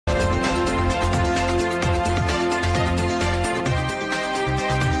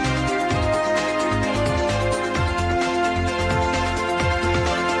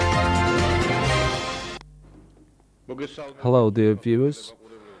Hello, dear viewers,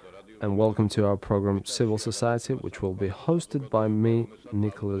 and welcome to our program Civil Society, which will be hosted by me,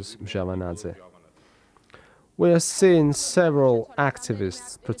 Nicholas Mzhavanadze. We are seeing several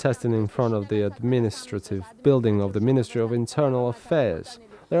activists protesting in front of the administrative building of the Ministry of Internal Affairs.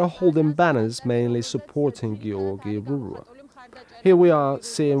 They are holding banners mainly supporting Giorgi Rurua. Here we are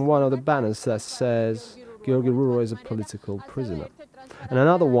seeing one of the banners that says Giorgi Rurua is a political prisoner, and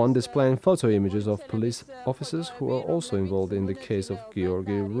another one displaying photo images of police officers who are also involved in the case of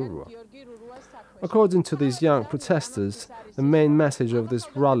Giorgi Rurua. According to these young protesters, the main message of this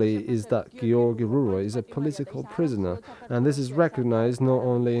rally is that Giorgi Rurua is a political prisoner, and this is recognized not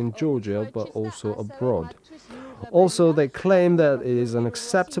only in Georgia but also abroad. Also, they claim that it is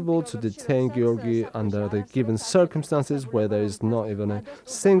unacceptable to detain Giorgi under the given circumstances where there is not even a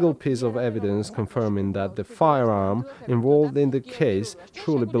single piece of evidence confirming that the firearm involved in the case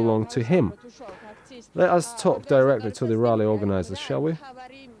truly belonged to him. Let us talk directly to the rally organizers, shall we?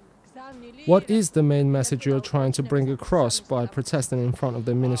 What is the main message you are trying to bring across by protesting in front of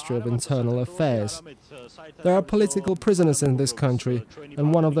the Ministry of Internal Affairs? There are political prisoners in this country,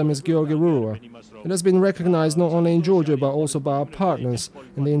 and one of them is Giorgi Rurua. It has been recognized not only in Georgia but also by our partners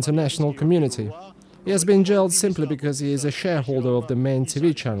in the international community. He has been jailed simply because he is a shareholder of the main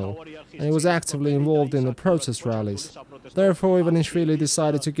TV channel, and he was actively involved in the protest rallies. Therefore, Ivanishvili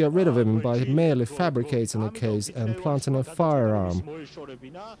decided to get rid of him by merely fabricating a case and planting a firearm.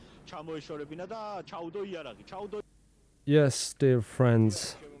 Yes, dear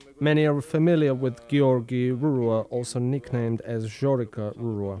friends, many are familiar with Giorgi Rurua, also nicknamed as Jorika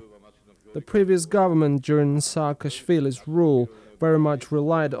Rurua. The previous government during Saakashvili's rule very much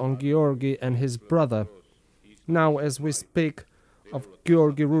relied on Giorgi and his brother. Now, as we speak of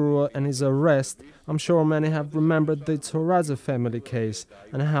Giorgi Rurua and his arrest, I'm sure many have remembered the Toradze family case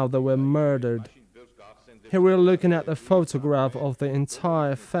and how they were murdered. Here we are looking at the photograph of the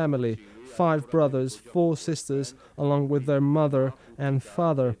entire family, 5 brothers, 4 sisters, along with their mother and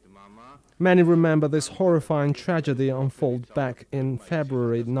father. Many remember this horrifying tragedy unfold back in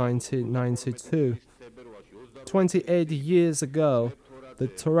February 1992. 28 years ago, the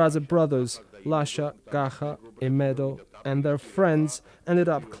Toradze brothers, Lasha, Kakha, Imedo, and their friends ended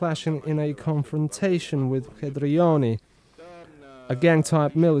up clashing in a confrontation with Hedrioni, a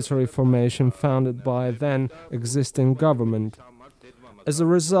gang-type military formation founded by then existing government. As a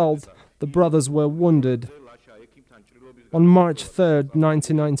result, the brothers were wounded. On March 3,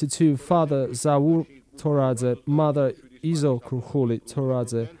 1992, father Zaur Toradze, mother Izo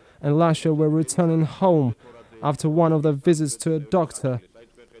Kurkhuli-Toradze, and Lasha were returning home after one of their visits to a doctor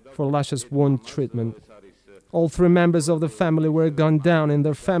for Lasha's wound treatment. All 3 members of the family were gunned down in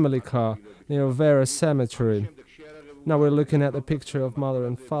their family car near Vera Cemetery. Now we're looking at the picture of mother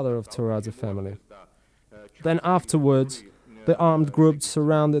and father of Toradze family. Then afterwards, the armed group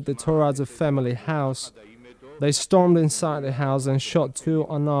surrounded the Toradze family house. They stormed inside the house and shot 2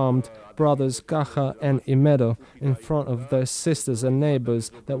 unarmed brothers, Kakha and Imedo, in front of their sisters and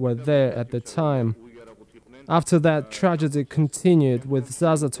neighbors that were there at the time. After that, tragedy continued, with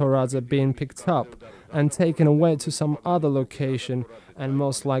Zaza Toradze being picked up and taken away to some other location and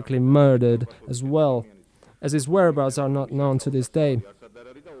most likely murdered as well, as his whereabouts are not known to this day.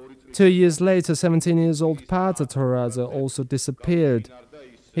 2 years later, 17-year-old Paata Toradze also disappeared.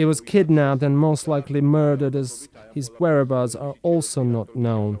 He was kidnapped and most likely murdered, as his whereabouts are also not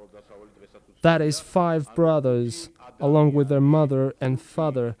known. That is 5 brothers, along with their mother and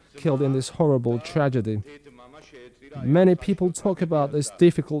father, killed in this horrible tragedy. Many people talk about these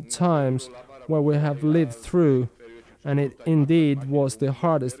difficult times where we have lived through, and it indeed was the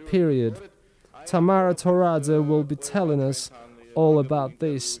hardest period. Tamar Toradze will be telling us all about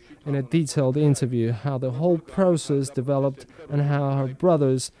this in a detailed interview, how the whole process developed and how her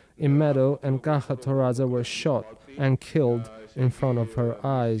brothers Imedo and Kakha Toradze were shot and killed in front of her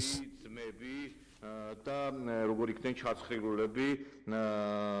eyes.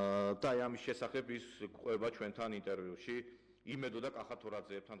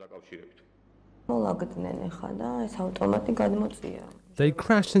 They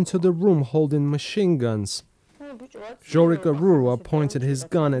crashed into the room holding machine guns. Jorika Rurua pointed his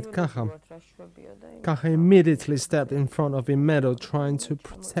gun at Kakha. Kakha immediately stepped in front of Imedo, trying to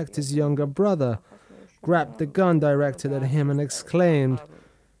protect his younger brother, grabbed the gun directed at him and exclaimed,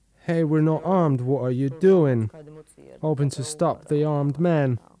 "Hey, we're not armed, what are you doing?" hoping to stop the armed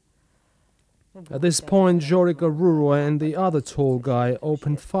man. At this point, Jorika Rurua and the other tall guy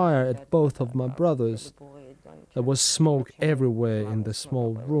opened fire at both of my brothers. There was smoke everywhere in the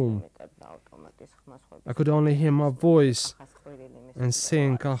small room. I could only hear my voice and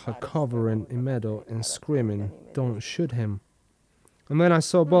seeing Kakha covering Imedo and screaming, "Don't shoot him." And then I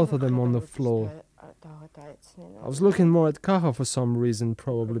saw both of them on the floor. I was looking more at Kakha for some reason,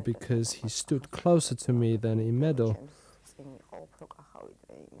 probably because he stood closer to me than Imedo.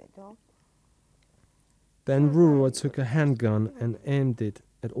 Then Rurua took a handgun and aimed it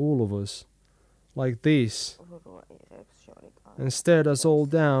at all of us, like this, and stared us all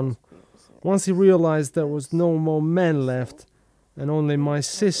down. Once he realized there was no more men left, and only my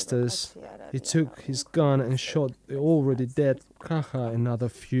sisters, he took his gun and shot the already dead Kakha another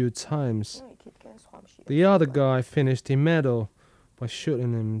few times. The other guy finished Imedo by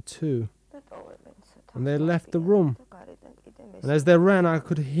shooting him too. And they left the room. And as they ran, I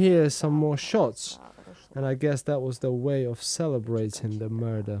could hear some more shots. And I guess that was their way of celebrating the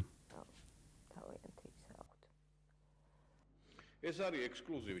murder.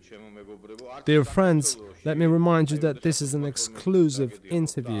 Dear friends, let me remind you that this is an exclusive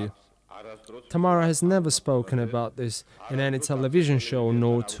interview. Tamara has never spoken about this in any television show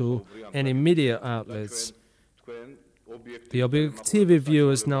nor to any media outlets. The Obieqtivi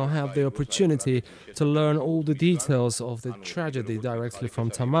viewers now have the opportunity to learn all the details of the tragedy directly from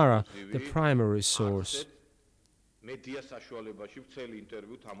Tamara, the primary source.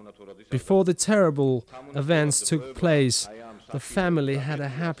 Before the terrible events took place, the family had a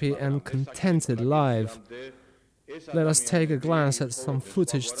happy and contented life. Let us take a glance at some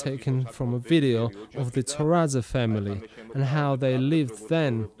footage taken from a video of the Toradze family and how they lived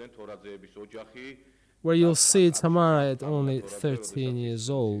then, where you'll see Tamara at only 13 years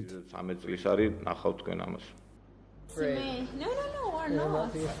old. No, we're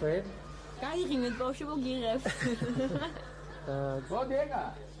not. Be afraid? Ja, je ging met boosje op Giref.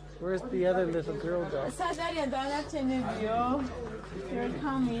 Where's the other little girl go? They're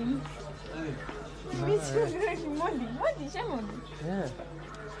coming. Yeah,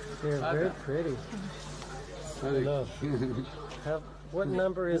 they're very pretty. Hello. What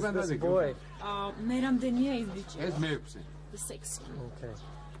number is this boy? Meram Denia is the 6. Okay.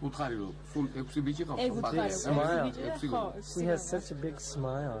 Big smile. She has such a big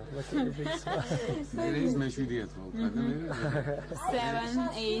smile. Look at your big smile. 7,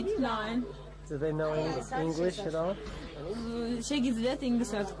 8, 9. Do they know English at all?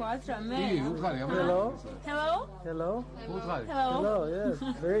 English at 4. Hello? Hello? Hello? Hello? Hello, yes.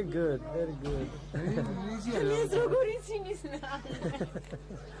 Very good, very good.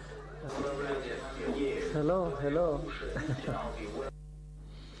 Hello, hello.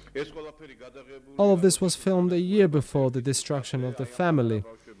 All of this was filmed a year before the destruction of the family.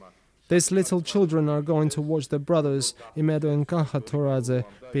 These little children are going to watch their brothers Imedo and Kakha Toradze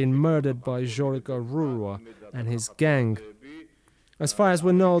being murdered by Jorika Rurua and his gang. As far as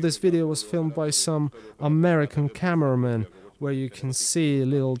we know, this video was filmed by some American cameraman, where you can see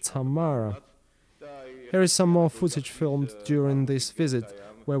little Tamara. Here is some more footage filmed during this visit,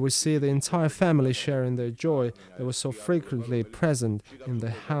 where we see the entire family sharing their joy that was so frequently present in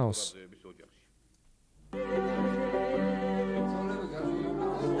the house.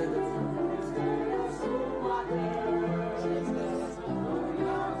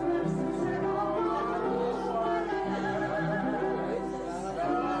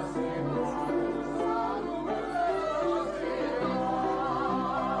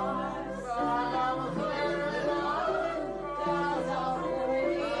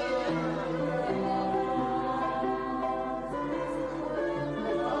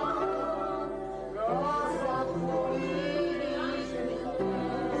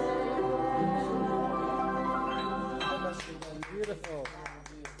 Beautiful.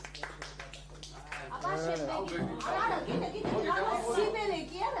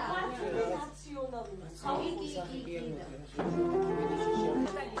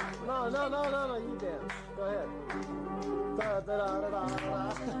 No, you dance. Go ahead.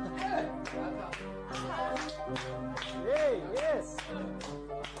 Hey, yes.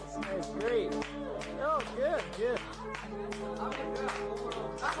 This guy's great. Oh, good.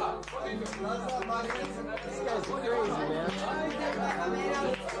 This guy's crazy, man.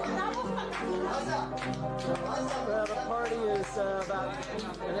 Well, the party is about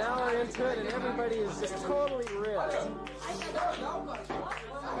an hour into it, and everybody is just totally ripped.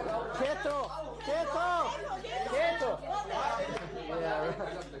 Quieto! Yeah,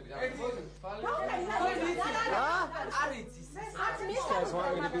 right. Huh? These guys want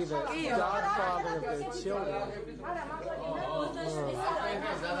me to be the godfather of their children.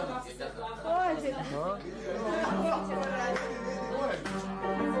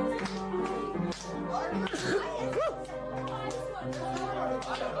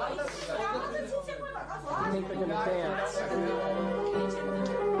 I think they're gonna dance.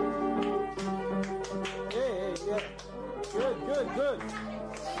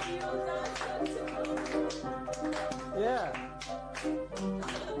 Yeah.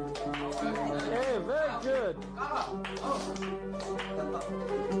 Hey, very good.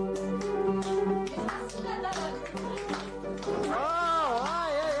 Oh,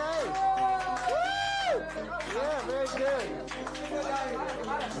 hey. Woo! Yeah, very good.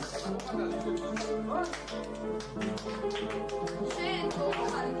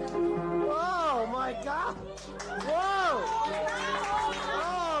 Oh my God! Whoa!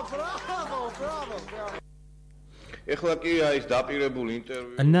 Oh, bravo.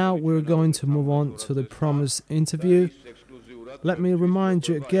 And now we're going to move on to the promised interview. Let me remind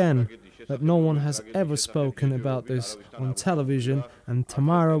you again that no one has ever spoken about this on television, and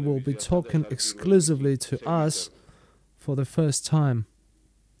Tamara will be talking exclusively to us for the first time.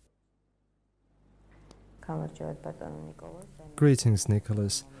 Greetings,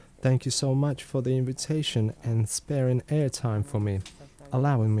 Nicholas. Thank you so much for the invitation and sparing airtime for me,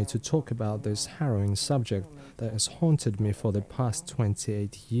 allowing me to talk about this harrowing subject that has haunted me for the past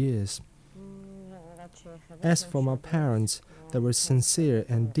 28 years. As for my parents, they were sincere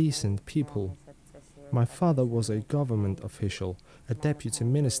and decent people. My father was a government official, a deputy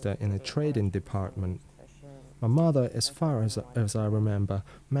minister in a trading department. My mother, as far as I remember,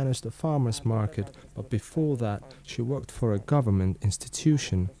 managed a farmer's market, but before that she worked for a government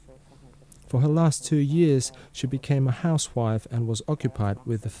institution. For her last 2 years, she became a housewife and was occupied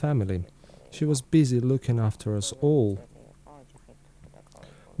with the family. She was busy looking after us all.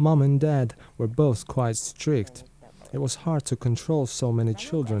 Mom and Dad were both quite strict. It was hard to control so many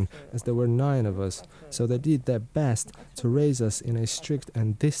children, as there were 9 of us, so they did their best to raise us in a strict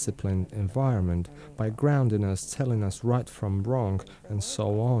and disciplined environment by grounding us, telling us right from wrong, and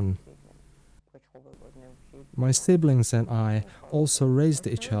so on. My siblings and I also raised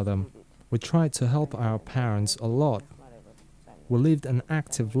each other. We tried to help our parents a lot. We lived an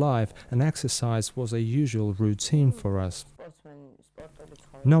active life, and exercise was a usual routine for us.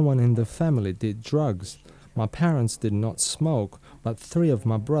 No one in the family did drugs. My parents did not smoke, but 3 of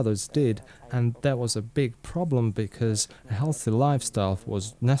my brothers did, and that was a big problem because a healthy lifestyle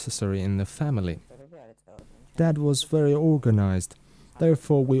was necessary in the family. Dad was very organized.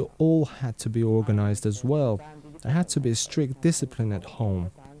 Therefore, we all had to be organized as well. There had to be strict discipline at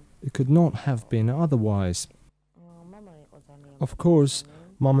home. It could not have been otherwise. Of course,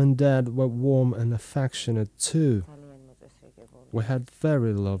 Mom and Dad were warm and affectionate too. We had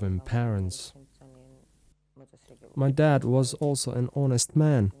very loving parents. My dad was also an honest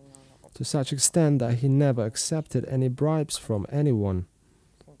man, to such extent that he never accepted any bribes from anyone.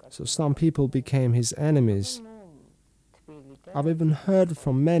 So some people became his enemies. I've even heard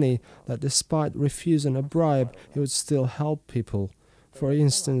from many that despite refusing a bribe, he would still help people. For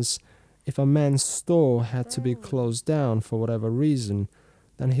instance, if a man's store had to be closed down for whatever reason,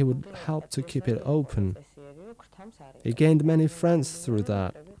 then he would help to keep it open. He gained many friends through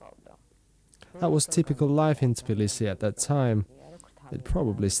that. That was typical life in Tbilisi at that time. It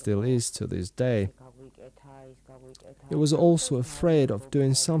probably still is to this day. He was also afraid of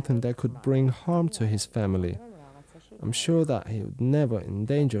doing something that could bring harm to his family. I'm sure that he would never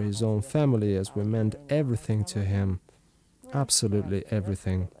endanger his own family, as we meant everything to him. Absolutely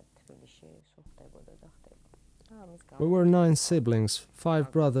everything. We were 9 siblings,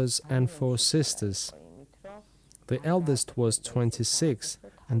 5 brothers and 4 sisters. The eldest was 26,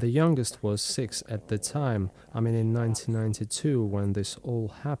 and the youngest was 6 at the time, I mean in 1992, when this all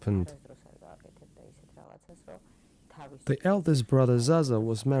happened. The eldest brother Zaza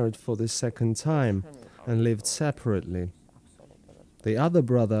was married for the 2nd time and lived separately. The other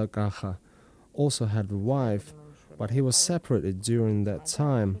brother Kakha also had a wife, but he was separated during that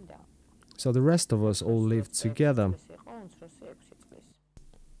time, so the rest of us all lived together.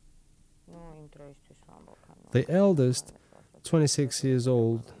 The eldest, 26 years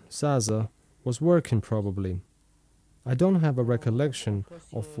old, Zaza, was working probably. I don't have a recollection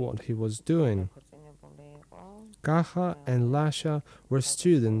of what he was doing. Kakha and Lasha were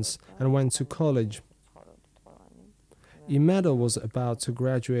students and went to college. Imedo was about to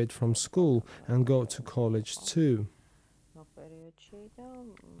graduate from school and go to college too.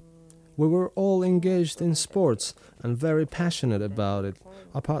 We were all engaged in sports and very passionate about it,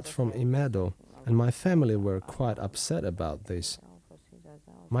 apart from Imedo, and my family were quite upset about this.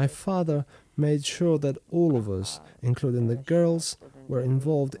 My father made sure that all of us, including the girls, were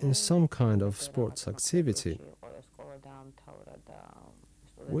involved in some kind of sports activity.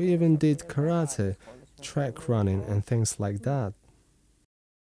 We even did karate, track running and things like that.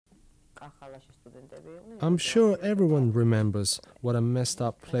 I'm sure everyone remembers what a messed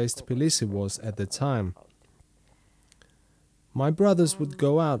up place Tbilisi was at the time. My brothers would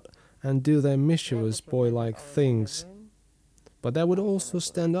go out and do their mischievous boy-like things, but they would also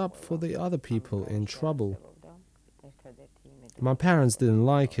stand up for the other people in trouble. My parents didn't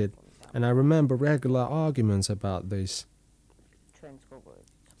like it, and I remember regular arguments about this.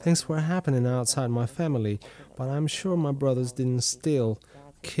 Things were happening outside my family, but I'm sure my brothers didn't steal,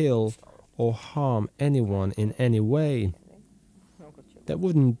 kill, or harm anyone in any way. They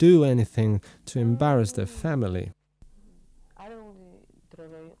wouldn't do anything to embarrass their family.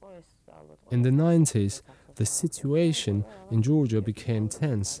 In the 90s, the situation in Georgia became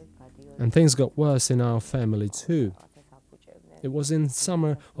tense, and things got worse in our family too. It was in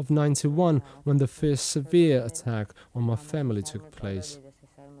summer of '91 when the first severe attack on my family took place.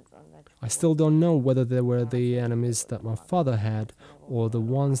 I still don't know whether they were the enemies that my father had or the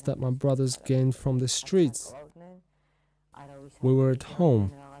ones that my brothers gained from the streets. We were at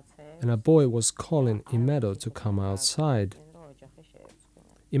home, and a boy was calling Imedo to come outside.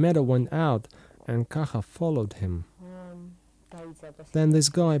 Imedo went out, and Kakha followed him. Then this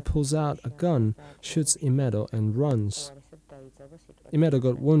guy pulls out a gun, shoots Imedo, and runs. Imedo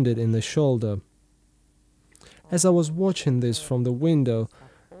got wounded in the shoulder. As I was watching this from the window,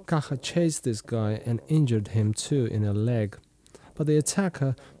 Kakha chased this guy and injured him too in a leg. But the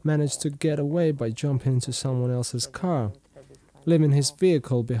attacker managed to get away by jumping into someone else's car, leaving his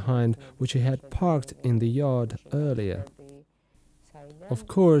vehicle behind, which he had parked in the yard earlier. Of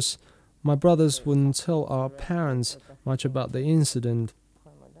course, my brothers wouldn't tell our parents much about the incident.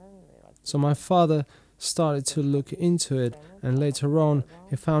 So my father started to look into it, and later on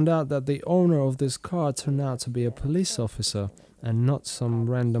he found out that the owner of this car turned out to be a police officer and not some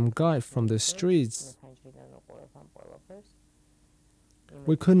random guy from the streets.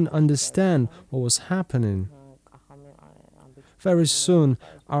 We couldn't understand what was happening. Very soon,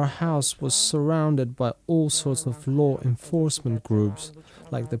 our house was surrounded by all sorts of law enforcement groups,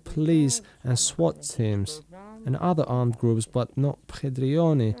 like the police and SWAT teams, and other armed groups, but not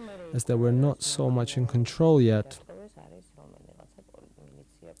Predrioni, as they were not so much in control yet.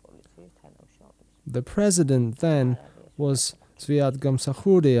 The president then was Zviad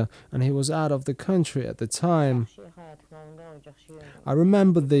Gamsakhuria, and he was out of the country at the time. I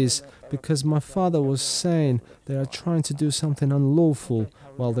remember this because my father was saying they are trying to do something unlawful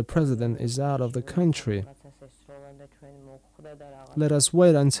while the president is out of the country. Let us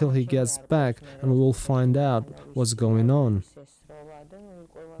wait until he gets back and we will find out what's going on.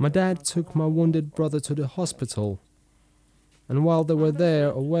 My dad took my wounded brother to the hospital, and while they were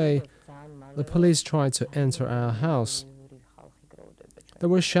there away, the police tried to enter our house. They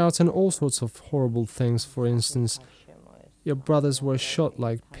were shouting all sorts of horrible things. For instance, "Your brothers were shot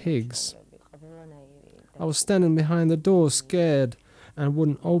like pigs." I was standing behind the door scared and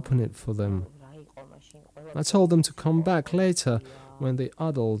wouldn't open it for them. I told them to come back later when the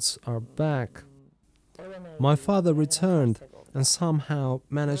adults are back. My father returned and somehow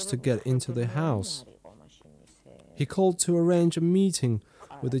managed to get into the house. He called to arrange a meeting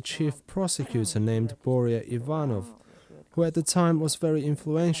with the chief prosecutor named Boria Ivanov, who at the time was very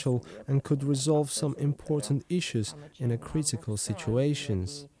influential and could resolve some important issues in a critical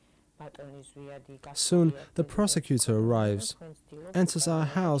situations. Soon the prosecutor arrives, enters our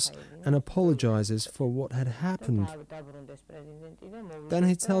house and apologizes for what had happened. Then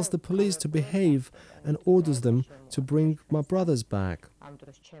he tells the police to behave and orders them to bring my brothers back.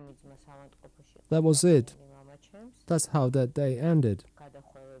 That was it. That's how that day ended.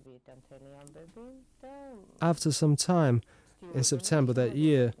 After some time, in September that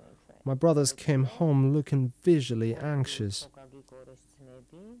year, my brothers came home looking visually anxious.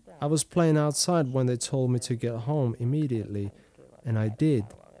 I was playing outside when they told me to get home immediately, and I did.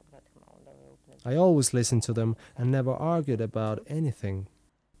 I always listened to them and never argued about anything.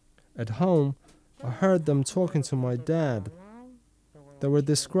 At home, I heard them talking to my dad. They were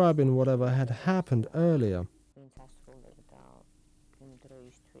describing whatever had happened earlier.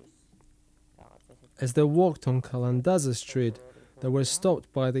 As they walked on Kalandaze Street, they were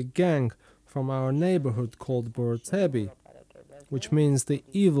stopped by the gang from our neighborhood called Obieqtivi, which means the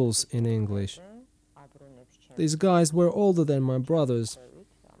evils in English. These guys were older than my brothers,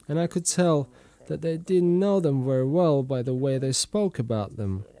 and I could tell that they didn't know them very well by the way they spoke about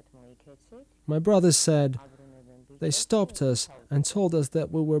them. My brothers said they stopped us and told us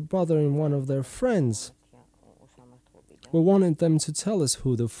that we were bothering one of their friends. We wanted them to tell us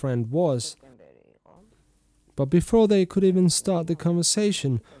who the friend was. But before they could even start the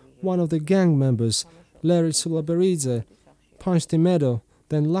conversation, one of the gang members, Larry Sulaberidze, punched Imedo,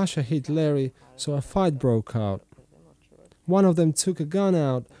 then Lasha hit Larry, so a fight broke out. One of them took a gun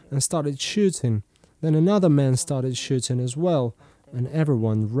out and started shooting, Then another man started shooting as well, and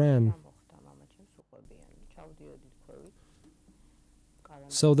everyone ran.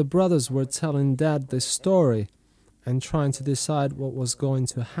 So the brothers were telling Dad this story and trying to decide what was going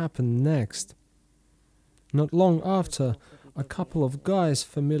to happen next. Not long after, a couple of guys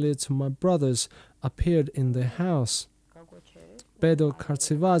familiar to my brothers appeared in the house. Imedo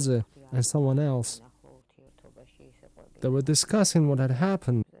Toradze and someone else. They were discussing what had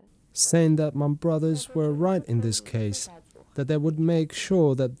happened, saying that my brothers were right in this case, that they would make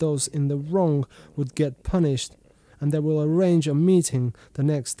sure that those in the wrong would get punished, and they will arrange a meeting the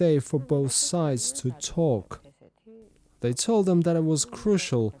next day for both sides to talk. They told them that it was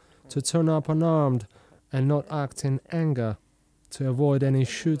crucial to turn up unarmed and not act in anger to avoid any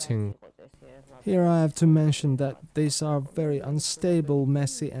shooting. Here I have to mention that these are very unstable,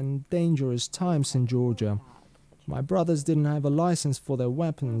 messy and dangerous times in Georgia. My brothers didn't have a license for their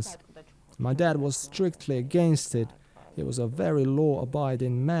weapons. My dad was strictly against it. He was a very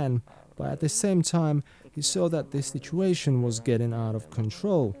law-abiding man, but at the same time he saw that the situation was getting out of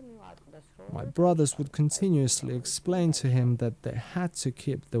control. My brothers would continuously explain to him that they had to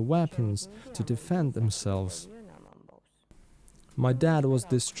keep the weapons to defend themselves. My dad was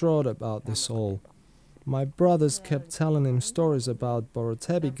distraught about this all. My brothers kept telling him stories about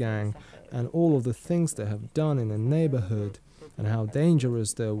Obieqtivi gang and all of the things they have done in the neighborhood and how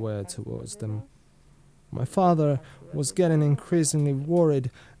dangerous they were towards them. My father was getting increasingly worried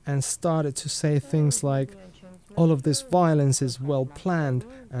and started to say things like, "All of this violence is well planned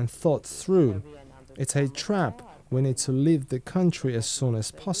and thought through. It's a trap. We need to leave the country as soon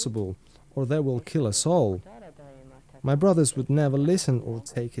as possible, or they will kill us all." My brothers would never listen or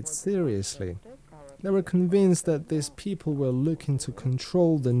take it seriously. They were convinced that these people were looking to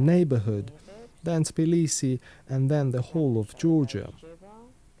control the neighborhood, then Tbilisi, and then the whole of Georgia.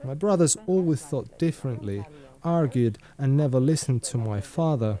 My brothers always thought differently, argued, and never listened to my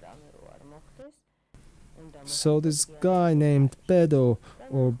father. So this guy named Bedo,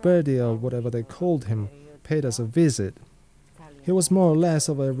 or Berdia, whatever they called him, paid us a visit. He was more or less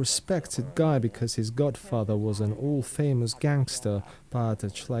of a respected guy because his godfather was an all-famous gangster,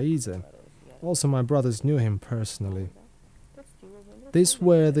 Paata. Also my brothers knew him personally. These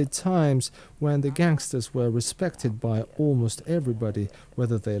were the times when the gangsters were respected by almost everybody,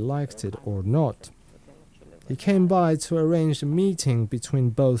 whether they liked it or not. He came by to arrange a meeting between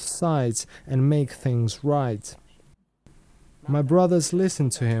both sides and make things right. My brothers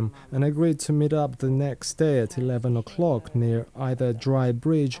listened to him and agreed to meet up the next day at 11 o'clock near either Dry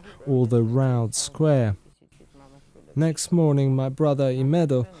Bridge or the Round Square. Next morning my brother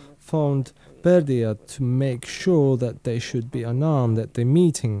Imedo phoned Berdia to make sure that they should be unarmed at the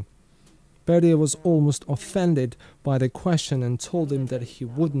meeting. Berdia was almost offended by the question and told him that he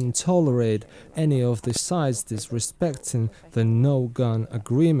wouldn't tolerate any of the sides disrespecting the no-gun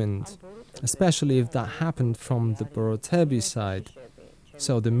agreement, especially if that happened from the Obieqtivi side.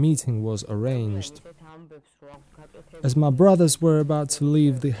 So the meeting was arranged. As my brothers were about to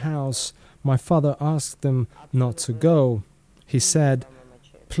leave the house, my father asked them not to go. He said,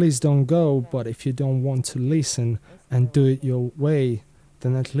 "Please don't go, but if you don't want to listen and do it your way,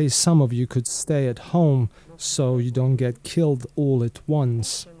 then at least some of you could stay at home so you don't get killed all at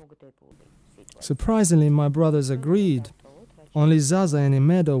once." Surprisingly, my brothers agreed. Only Zaza and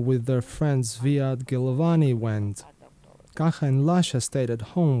Imedo with their friends Viad Gilovani went. Kakha and Lasha stayed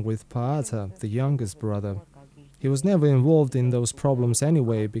at home with Paata, the youngest brother. He was never involved in those problems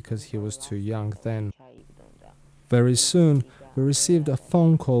anyway because he was too young then. Very soon, we received a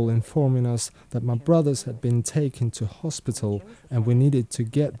phone call informing us that my brothers had been taken to hospital and we needed to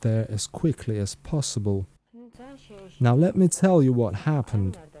get there as quickly as possible. Now let me tell you what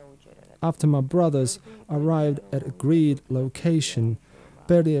happened. After my brothers arrived at agreed location,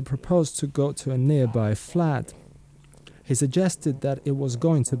 Berdia proposed to go to a nearby flat. He suggested that it was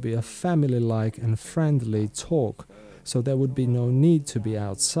going to be a family-like and friendly talk, so there would be no need to be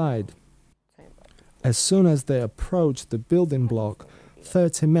outside. As soon as they approached the building block,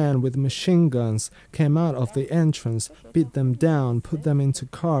 30 men with machine guns came out of the entrance, beat them down, put them into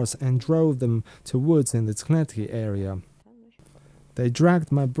cars and drove them to woods in the Tkneti area. They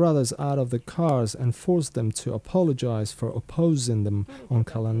dragged my brothers out of the cars and forced them to apologize for opposing them on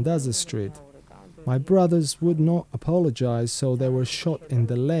Kalandaze Street. My brothers would not apologize, so they were shot in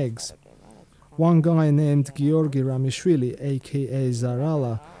the legs. One guy named Giorgi aka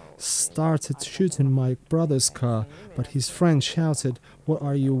Zarala, started shooting my brother's car, but his friend shouted, "What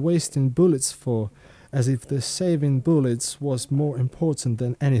are you wasting bullets for?" as if the saving bullets was more important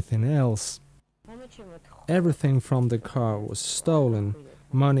than anything else. Everything from the car was stolen,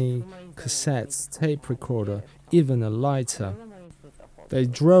 money, cassettes, tape recorder, even a lighter. They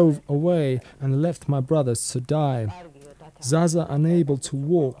drove away and left my brothers to die. Zaza, unable to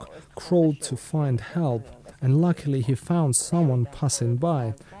walk, crawled to find help, and luckily he found someone passing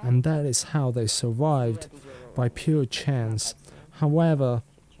by, and that is how they survived, by pure chance. However,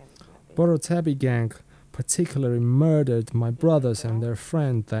 Toradze gang particularly murdered my brothers and their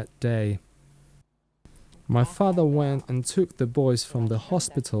friend that day. My father went and took the boys from the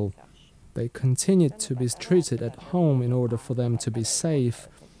hospital. They continued to be treated at home in order for them to be safe.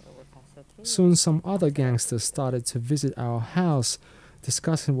 Soon some other gangsters started to visit our house,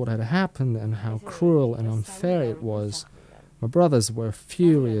 discussing what had happened and how cruel and unfair it was. My brothers were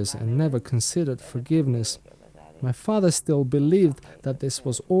furious and never considered forgiveness. My father still believed that this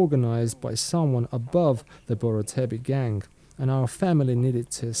was organized by someone above the Toradze gang, and our family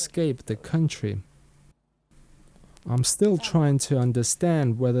needed to escape the country. I'm still trying to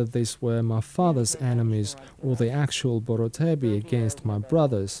understand whether these were my father's enemies or the actual Toradze against my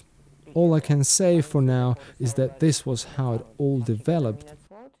brothers. All I can say for now is that this was how it all developed.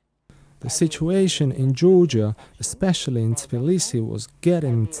 The situation in Georgia, especially in Tbilisi, was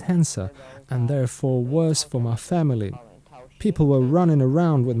getting tenser and therefore worse for my family. People were running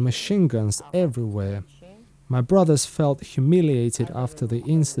around with machine guns everywhere. My brothers felt humiliated after the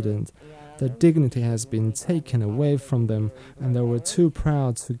incident. Their dignity has been taken away from them and they were too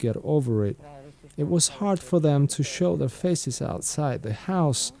proud to get over it. It was hard for them to show their faces outside the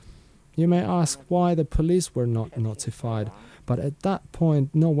house. You may ask why the police were not notified, but at that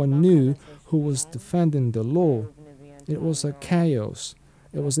point no one knew who was defending the law. It was a chaos.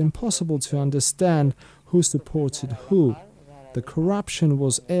 It was impossible to understand who supported who. The corruption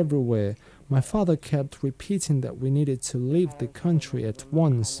was everywhere. My father kept repeating that we needed to leave the country at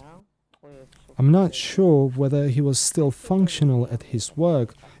once. I'm not sure whether he was still functional at his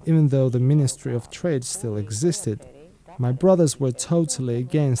work, even though the Ministry of Trade still existed. My brothers were totally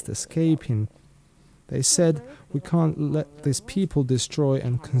against escaping. They said, we can't let these people destroy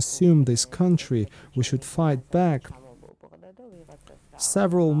and consume this country, we should fight back.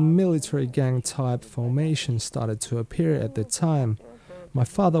 Several military gang-type formations started to appear at the time. My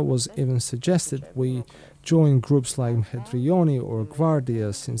father was even suggested we join groups like Mkhitaryan or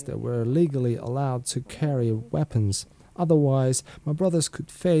Guardia since they were legally allowed to carry weapons. Otherwise, my brothers could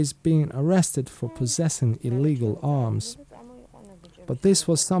face being arrested for possessing illegal arms. But this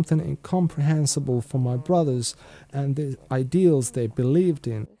was something incomprehensible for my brothers and the ideals they believed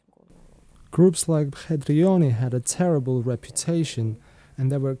in. Groups like Mkhitaryan had a terrible reputation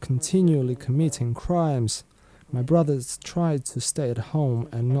and they were continually committing crimes. My brothers tried to stay at home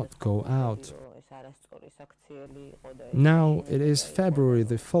and not go out. Now it is February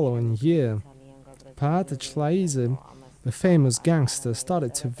the following year. Paata, the famous gangster,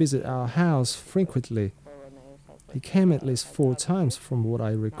 started to visit our house frequently. He came at least 4 times from what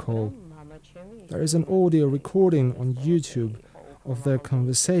I recall. There is an audio recording on YouTube of their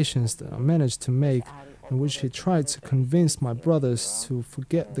conversations that I managed to make, in which he tried to convince my brothers to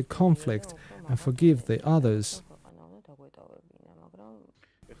forget the conflict and forgive the others.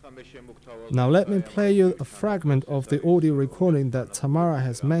 Now let me play you a fragment of the audio recording that Tamara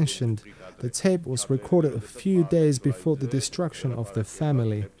has mentioned. The tape was recorded a few days before the destruction of the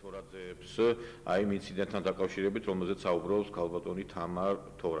family. აი იმ ინციდენტთან დაკავშირებით, რომელზეც საუბრობს ქალბატონი Tamar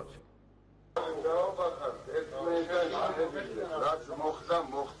Toradze.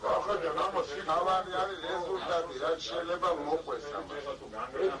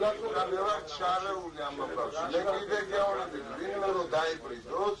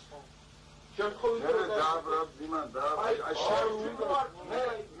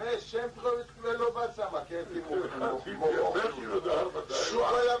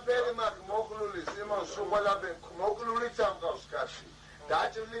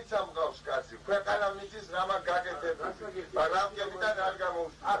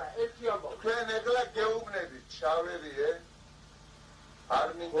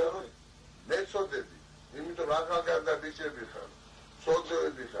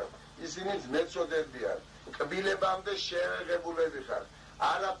 ისინიც მეწოდებიან, კბილებამდე შეერაღებულები ხარ.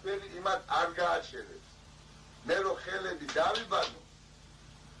 არაფერი იმათ არ გააჩერებს. მე რო ხელები დავიბანო,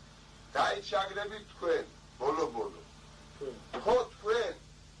 დაიჩაგრებით თქვენ, ბოლო-ბოლო. ხო, თქვენ,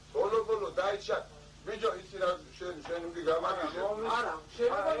 ბოლო-ბოლო დაიჩაგ. ბიჭო, იცი რა შენ უნდა გამაგიჟებ? არა,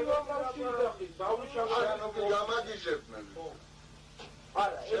 შეიძლება გამაგიჟებ, ბავშვი გამაგიჟებ მე.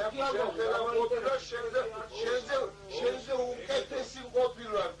 არა, შენზე უკეთესი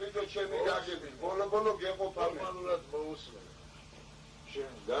მყოფილვარ, ბიჭო, ჩემი გაგები, ბოლო-ბოლო გეყოფავენ. ნორმალურად მოусმენ.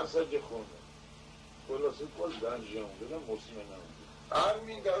 შენ განსაჯე ხომ. ყველა სიტყვა განჟეუნდა და მოსმენა. არ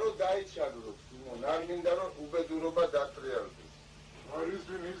მინდა რომ დაიჩაგროს, არ მინდა რომ უბედურობა დატრიალდეს. არის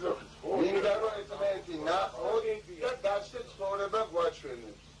მიზახის ხო? მინდა რომ ერთმანეთი ნახოთ და დასე ცხოვრება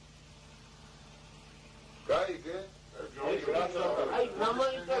გვაჩვენებს. გაიგე? აი,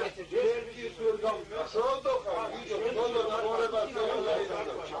 გამაინტერესებს, ერთი ის ვერ გავიგე. სოდო ხარ, ვიდეო, სოდო ცხოვრება შეიძლება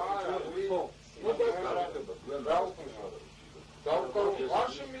იცოდო. დავკარგე, არ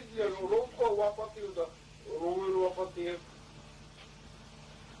შემიძლია რომ თქვა ვაპატიო და რომ ვერ ვაპატიებ.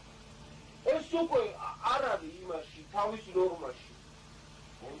 ეს უკვე არ არის იმაში, თავის ნორმაში.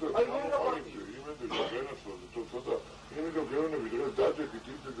 აი, ვერ ვაპატიო. იმედო გეონები დღეს დაჭერით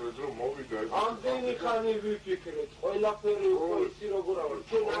იმდენად რომ მოვიდა. ამდენი ხანი ვიფიქრეთ, ყველაფერი უკვე იცი როგორ არის.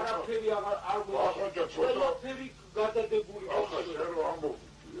 ჩვენ არაფერი არ გვაქვს. ყველაფერი გადადებული აქვს. ახლა შენ რო ამბობ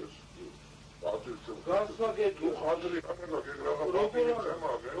გასაგები ხადრი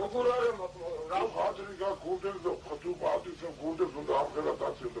როგორ არის რა ხადრი გაგულდებს და თუ პატივს გულდებს უნდა ამხელა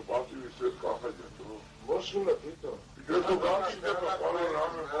დაცემ და პატივის ეს კახაჯეთ რო მოსულა თვითონ ეს გაგიდება ყველა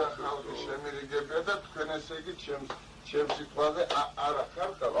რამე მოხდა შემირიგებია და თქვენ ესე იგი ჩემს სიტყვაზე არა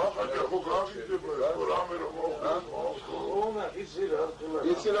ხარ და ახლა ხო გაგიდება რამე რომ მოხდა ონა ისი რა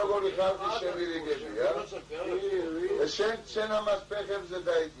ისი როგორი ხარ შემირიგებია შენ ამას ფეხებზე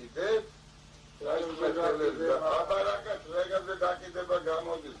დაიკიდებ აბარაკაც რეგაზე დაკიდება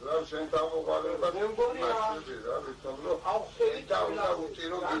გამოდის რა შენ თავმოყალება მე მგონი რა ვიცნობ რომ ავხსენი და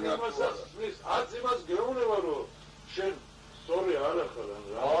უჭირო გინაცვა აც იმას გეუბნება რომ შენ სწორი არ ახალ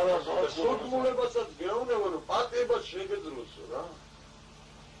რა სულმულებასაც გეუბნება რომ პატიებას შეგეძლოსო რა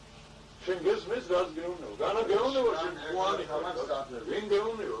შენ გესმის რას გეუბნება განა გეუბნება შენ ყუანი ხამაც ვინ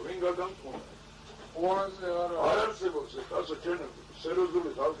გეუბნება ვინ გაგამწყუნა ყუანზე არა არარსებობს ასე ჩვენ სერიოზული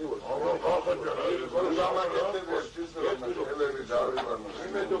ხალხი ვარ.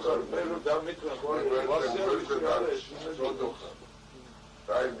 იმედო ხარ, მე რომ დამიტყვა ხოლმე ვასიალის არის, იმედო ხარ.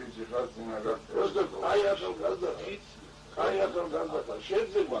 აი ბიჭი ხარ წინაგარდა. აი ახალგაზრდა ხიც, აი ახალგაზრდა.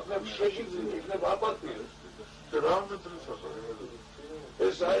 შეიძლება იქნებ აპატიო. რამე წელსა იმედო.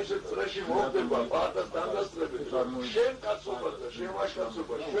 ეს აი ეს წრეში მოხდება პაატას დაგასწრებით. შენ კაცობა და შენ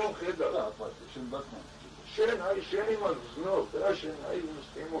ვაშკაცობა, შენ ხედავ. შენ ბატონო შენ აი შენ იმას ვზნობ და შენ აი ის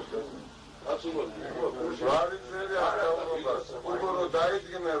იმოხდა აცუბა არის ძელი ახალობა უგორო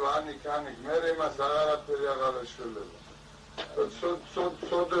დაიდგმება ანიკ მე იმას აღარაფერი აღარ ეშველება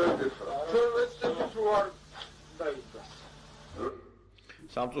სოდრები ხარ ჩვენ ვეცდები თუ არ დაიდგას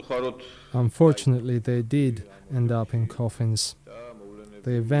სამწუხაროდ Unfortunately, they did end up in coffins.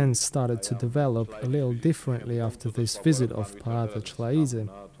 The events started to develop a little differently after this visit of Paata Toradze.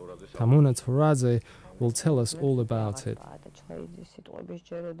 Tamar Toradze will tell us all about it.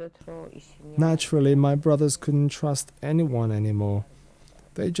 Naturally, my brothers couldn't trust anyone anymore.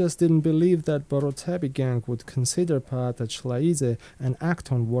 They just didn't believe that Obieqtivi gang would consider Paata Toradze and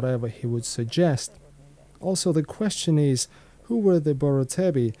act on whatever he would suggest. Also, the question is, who were the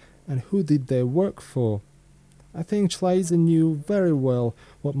Obieqtivi and who did they work for? I think Toradze knew very well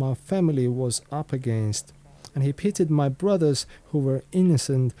what my family was up against, and he pitied my brothers who were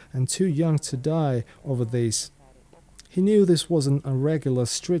innocent and too young to die over this. He knew this wasn't a regular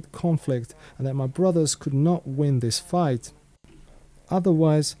street conflict and that my brothers could not win this fight.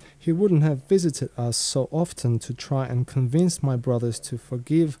 Otherwise, he wouldn't have visited us so often to try and convince my brothers to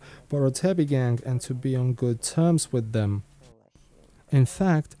forgive Obieqtivi gang and to be on good terms with them. In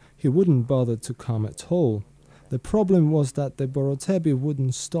fact, he wouldn't bother to come at all. The problem was that the Obieqtivi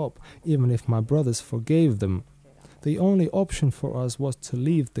wouldn't stop even if my brothers forgave them. The only option for us was to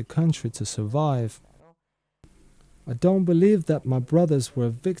leave the country to survive. I don't believe that my brothers were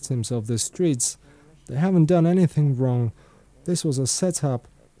victims of the streets. They haven't done anything wrong. This was a setup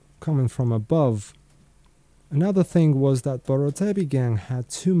coming from above. Another thing was that Obieqtivi gang had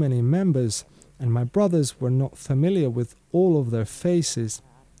too many members, and my brothers were not familiar with all of their faces.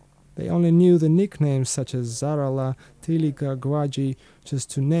 They only knew the nicknames such as Zaza, Tilika, Giorgi, just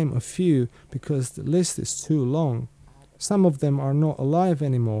to name a few, because the list is too long. Some of them are not alive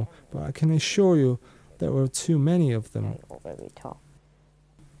anymore, but I can assure you there were too many of them.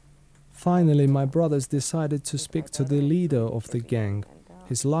 Finally, my brothers decided to speak to the leader of the gang.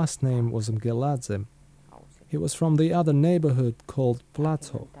 His last name was Mgeladze. He was from the other neighborhood called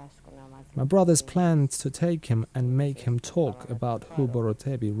Paata. My brothers planned to take him and make him talk about who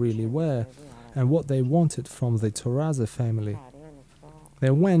Obieqtivi really were and what they wanted from the Toradze family. They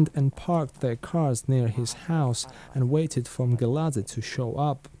went and parked their cars near his house and waited for Mgeladze to show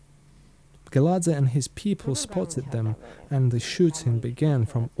up. Mgeladze and his people spotted them, and the shooting began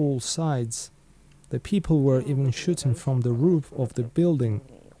from all sides. The people were even shooting from the roof of the building.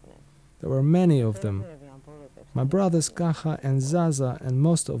 There were many of them. My brothers Kakha and Zaza and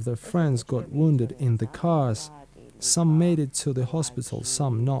most of their friends got wounded in the cars. Some made it to the hospital,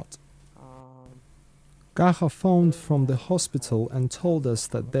 some not. Kakha phoned from the hospital and told us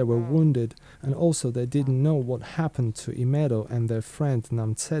that they were wounded, and also they didn't know what happened to Imedo and their friend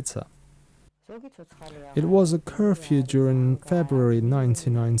Namtseta. It was a curfew during February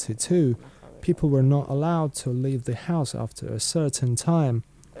 1992. People were not allowed to leave the house after a certain time,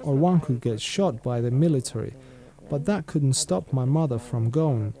 or one could get shot by the military. But that couldn't stop my mother from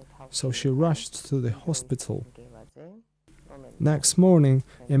going, so she rushed to the hospital. Next morning,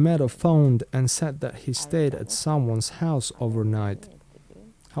 Imedo phoned and said that he stayed at someone's house overnight.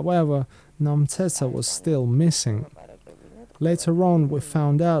 However, Namtseta was still missing. Later on, we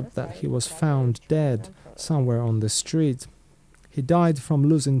found out that he was found dead somewhere on the street. He died from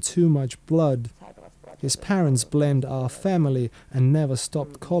losing too much blood. His parents blamed our family and never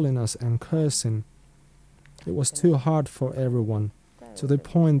stopped calling us and cursing. It was too hard for everyone, to the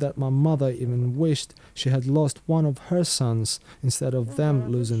point that my mother even wished she had lost one of her sons instead of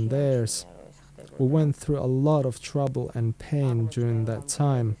them losing theirs. We went through a lot of trouble and pain during that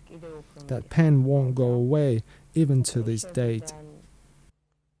time. That pain won't go away even to this date.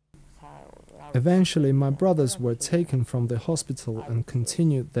 Eventually, my brothers were taken from the hospital and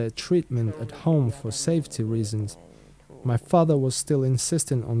continued their treatment at home for safety reasons. My father was still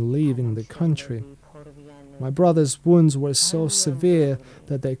insisting on leaving the country. My brother's wounds were so severe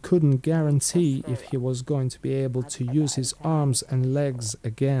that they couldn't guarantee if he was going to be able to use his arms and legs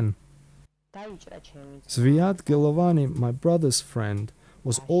again. Zviad Gilovani, my brother's friend,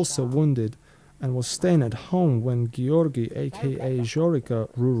 was also wounded and was staying at home when Giorgi, aka Jorika,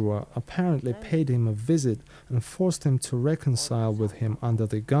 Rurua, apparently paid him a visit and forced him to reconcile with him under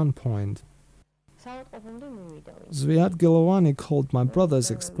the gunpoint. Zviad Gilovani called my brothers,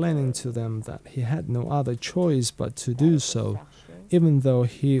 explaining to them that he had no other choice but to do so, even though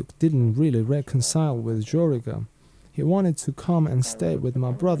he didn't really reconcile with Jorika. He wanted to come and stay with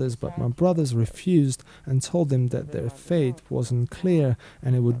my brothers, but my brothers refused and told him that their fate wasn't clear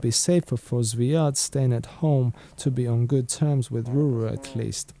and it would be safer for Zviad staying at home to be on good terms with Rurua at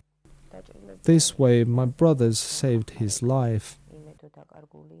least. This way, my brothers saved his life.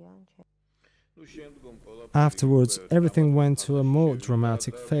 Afterwards, everything went to a more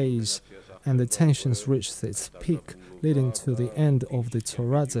dramatic phase, and the tensions reached its peak, leading to the end of the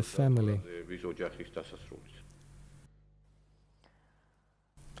Toradze family.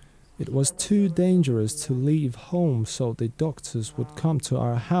 It was too dangerous to leave home, so the doctors would come to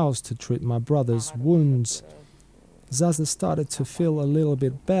our house to treat my brother's wounds. Zaza started to feel a little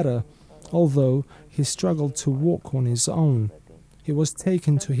bit better, although he struggled to walk on his own. He was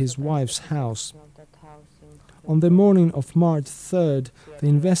taken to his wife's house. On the morning of March 3rd, the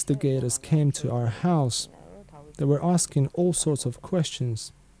investigators came to our house. They were asking all sorts of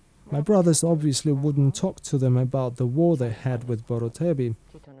questions. My brothers obviously wouldn't talk to them about the war they had with Obieqtivi.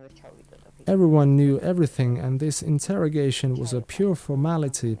 Everyone knew everything, and this interrogation was a pure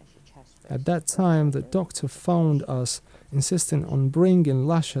formality. At that time, the doctor phoned us, insisting on bringing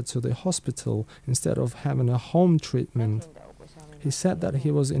Lasha to the hospital instead of having a home treatment. He said that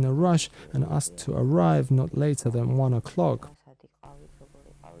he was in a rush and asked to arrive not later than 1 o'clock.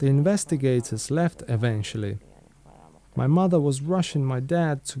 The investigators left eventually. My mother was rushing my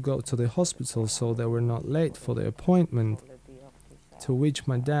dad to go to the hospital so they were not late for the appointment, to which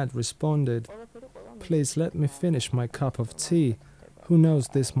my dad responded, "Please let me finish my cup of tea. Who knows,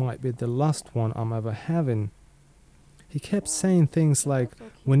 this might be the last one I'm ever having." He kept saying things like,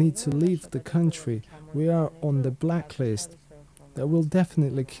 "We need to leave the country. We are on the blacklist. They will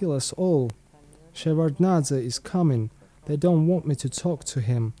definitely kill us all. Shevardnadze is coming. They don't want me to talk to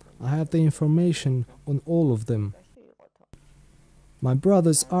him. I have the information on all of them." My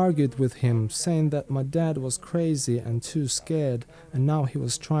brothers argued with him, saying that my dad was crazy and too scared, and now he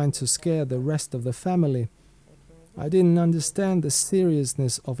was trying to scare the rest of the family. I didn't understand the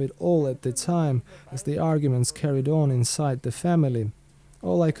seriousness of it all at the time, as the arguments carried on inside the family.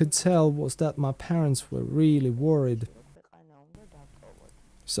 All I could tell was that my parents were really worried.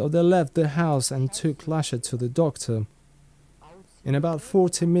 So they left the house and took Lasha to the doctor. In about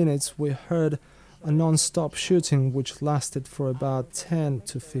 40 minutes, we heard a non-stop shooting which lasted for about 10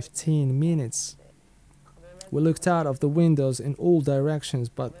 to 15 minutes. We looked out of the windows in all directions,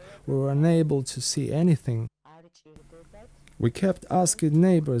 but we were unable to see anything. We kept asking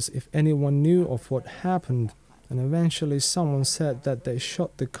neighbors if anyone knew of what happened, and eventually someone said that they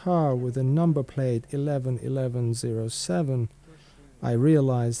shot the car with a number plate 111107. I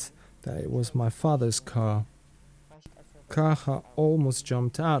realized that it was my father's car. Kakha almost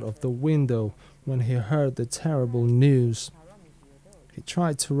jumped out of the window when he heard the terrible news. He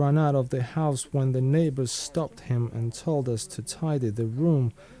tried to run out of the house when the neighbors stopped him and told us to tidy the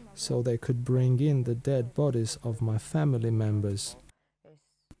room so they could bring in the dead bodies of my family members.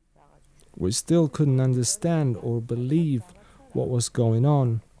 We still couldn't understand or believe what was going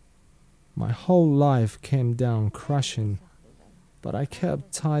on. My whole life came down crushing, but I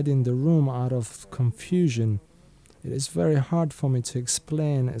kept tidying the room out of confusion. It is very hard for me to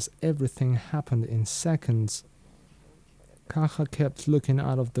explain as everything happened in seconds. Kakha kept looking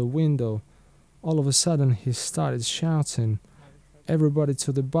out of the window. All of a sudden he started shouting, "Everybody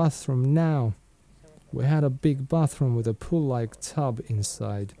to the bathroom now!" We had a big bathroom with a pool-like tub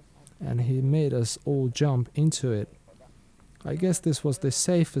inside, and he made us all jump into it. I guess this was the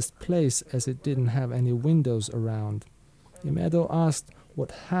safest place as it didn't have any windows around. Imedo asked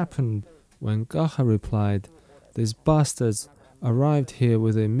what happened, when Kakha replied, "These bastards arrived here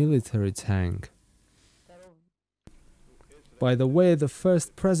with a military tank." By the way, the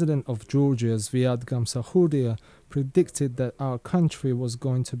first president of Georgia, Zviad Gamsakhuria, predicted that our country was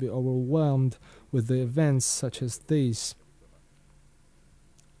going to be overwhelmed with the events such as these.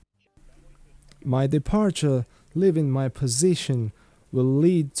 My departure, leaving my position, will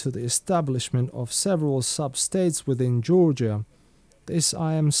lead to the establishment of several sub-states within Georgia. This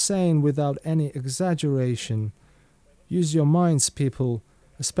I am saying without any exaggeration. Use your minds, people,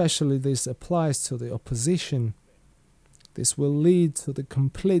 especially this applies to the opposition. This will lead to the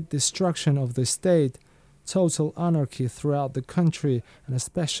complete destruction of the state, total anarchy throughout the country and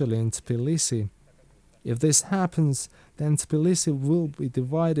especially in Tbilisi. If this happens, then Tbilisi will be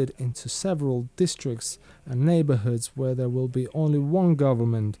divided into several districts and neighborhoods where there will be only one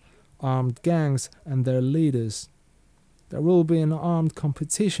government, armed gangs and their leaders. There will be an armed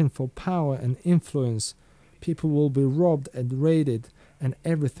competition for power and influence. People will be robbed and raided, and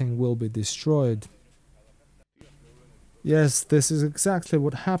everything will be destroyed. Yes, this is exactly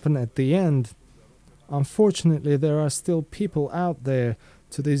what happened at the end. Unfortunately, there are still people out there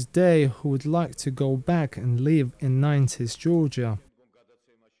to this day who would like to go back and live in 90s Georgia.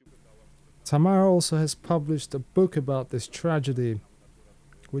 Tamar also has published a book about this tragedy,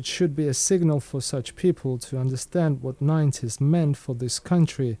 which should be a signal for such people to understand what 90s meant for this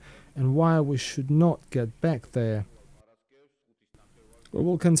country and why we should not get back there. We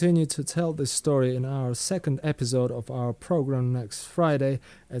will continue to tell this story in our second episode of our program next Friday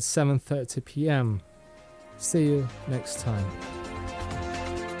at 7:30 p.m. See you next time.